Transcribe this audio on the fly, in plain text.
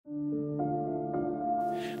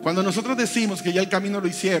Cuando nosotros decimos que ya el camino lo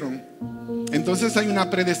hicieron, entonces hay una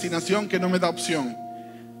predestinación que no me da opción.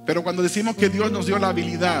 Pero cuando decimos que Dios nos dio la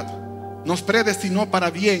habilidad, nos predestinó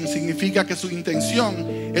para bien, significa que su intención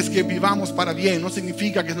es que vivamos para bien. No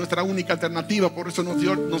significa que es nuestra única alternativa, por eso nos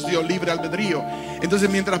dio libre albedrío. Entonces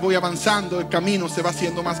mientras voy avanzando, el camino se va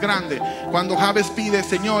haciendo más grande. Cuando Hace pide,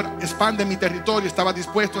 Señor, expande mi territorio, estaba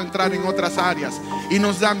dispuesto a entrar en otras áreas. Y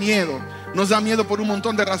nos da miedo. Nos da miedo por un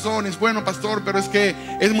montón de razones. Bueno, pastor, pero es que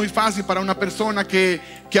es muy fácil para una persona que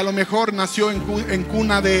a lo mejor nació en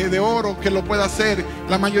cuna de oro, que lo pueda hacer.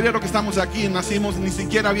 La mayoría de los que estamos aquí nacimos, ni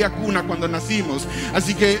siquiera había cuna cuando nacimos.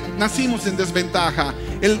 Así que nacimos en desventaja.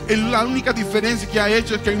 La única diferencia que ha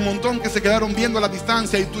hecho es que hay un montón que se quedaron viendo a la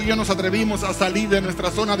distancia, y tú y yo nos atrevimos a salir de nuestra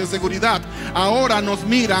zona de seguridad. Ahora nos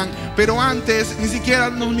miran, pero antes ni siquiera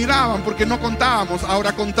nos miraban porque no contábamos.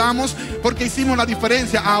 Ahora contamos porque hicimos la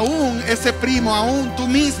diferencia. Aún ese primo, aún tú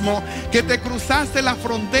mismo que te cruzaste la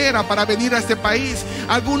frontera para venir a este país,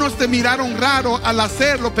 algunos te miraron raro al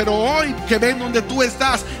hacerlo, pero hoy que ven donde tú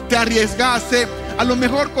estás, te arriesgaste. A lo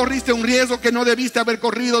mejor corriste un riesgo que no debiste haber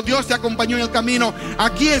corrido. Dios te acompañó en el camino.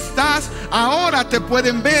 Aquí estás, ahora te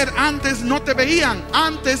pueden ver. Antes no te veían,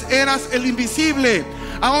 antes eras el invisible.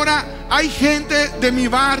 Ahora hay gente de mi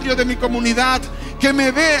barrio, de mi comunidad, que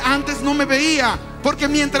me ve, antes no me veía. Porque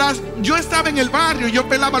mientras yo estaba en el barrio, yo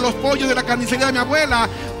pelaba los pollos de la carnicería de mi abuela,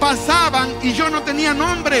 pasaban y yo no tenía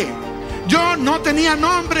nombre. Yo no tenía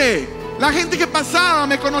nombre. La gente que pasaba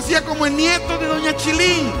me conocía como el nieto de doña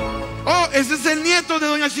Chilín. Oh, ese es el nieto de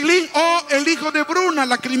doña Chilín. Oh, el hijo de Bruna,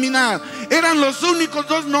 la criminal. Eran los únicos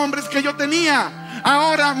dos nombres que yo tenía.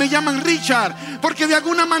 Ahora me llaman Richard, porque de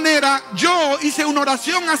alguna manera yo hice una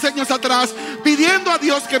oración hace años atrás pidiendo a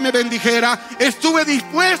Dios que me bendijera. Estuve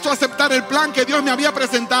dispuesto a aceptar el plan que Dios me había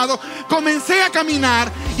presentado. Comencé a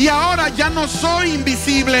caminar y ahora ya no soy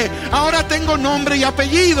invisible. Ahora tengo nombre y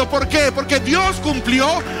apellido. ¿Por qué? Porque Dios cumplió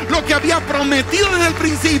lo que había prometido desde el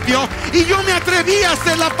principio, y yo me atreví a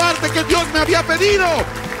hacer la parte que Dios me había pedido.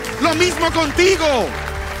 Lo mismo contigo.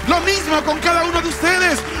 Lo mismo con cada uno de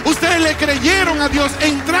ustedes. Ustedes le creyeron a Dios,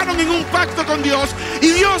 entraron en un pacto con Dios, y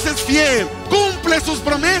Dios es fiel, cumple sus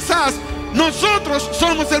promesas. Nosotros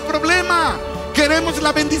somos el problema. Queremos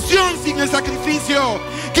la bendición sin el sacrificio.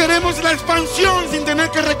 Queremos la expansión sin tener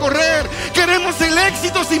que recorrer. Queremos el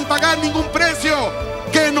éxito sin pagar ningún precio.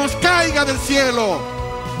 Que nos caiga del cielo.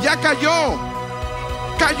 Ya cayó.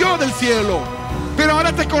 Cayó del cielo. Pero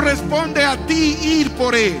ahora te corresponde a ti ir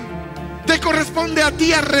por él. Te corresponde a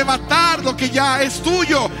ti arrebatar lo que ya es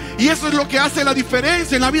tuyo. Y eso es lo que hace la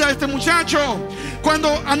diferencia en la vida de este muchacho.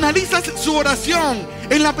 Cuando analizas su oración,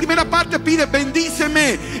 en la primera parte pide: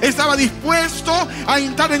 bendíceme. Estaba dispuesto a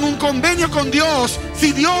entrar en un convenio con Dios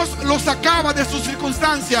si Dios lo sacaba de sus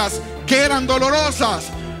circunstancias, que eran dolorosas,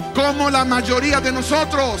 como la mayoría de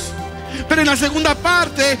nosotros. Pero en la segunda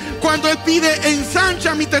parte, cuando él pide: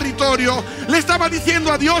 ensancha mi territorio, le estaba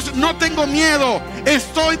diciendo a Dios: no tengo miedo,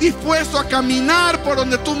 estoy dispuesto a caminar por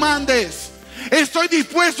donde tú mandes, estoy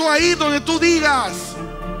dispuesto a ir donde tú digas.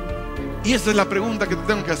 Y esa es la pregunta que te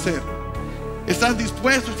tengo que hacer. ¿Estás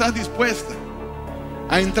dispuesto, estás dispuesta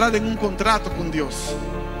a entrar en un contrato con Dios,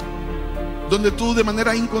 donde tú de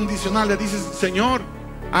manera incondicional le dices: Señor,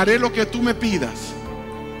 haré lo que tú me pidas,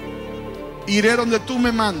 iré donde tú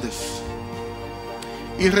me mandes,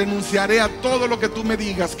 y renunciaré a todo lo que tú me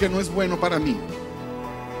digas que no es bueno para mí?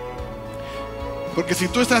 Porque si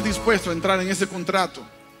tú estás dispuesto a entrar en ese contrato,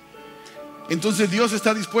 entonces Dios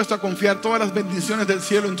está dispuesto a confiar todas las bendiciones del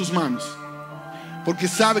cielo en tus manos, porque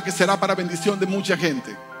sabe que será para bendición de mucha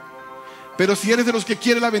gente. Pero si eres de los que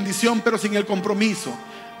quiere la bendición pero sin el compromiso,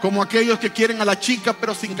 como aquellos que quieren a la chica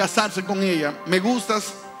pero sin casarse con ella: me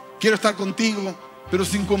gustas, quiero estar contigo, pero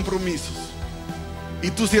sin compromisos. Y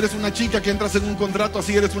tú, si eres una chica que entras en un contrato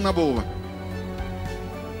así, eres una boba,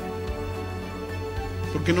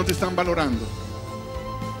 porque no te están valorando.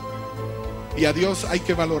 Y a Dios hay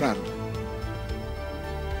que valorarlo.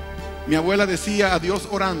 Mi abuela decía: a Dios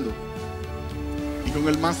orando y con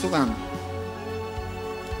el mazo dando.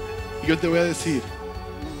 Y yo te voy a decir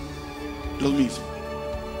lo mismo.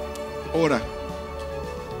 Ora,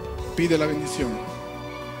 pide la bendición,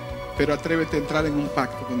 pero atrévete a entrar en un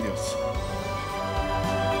pacto con Dios.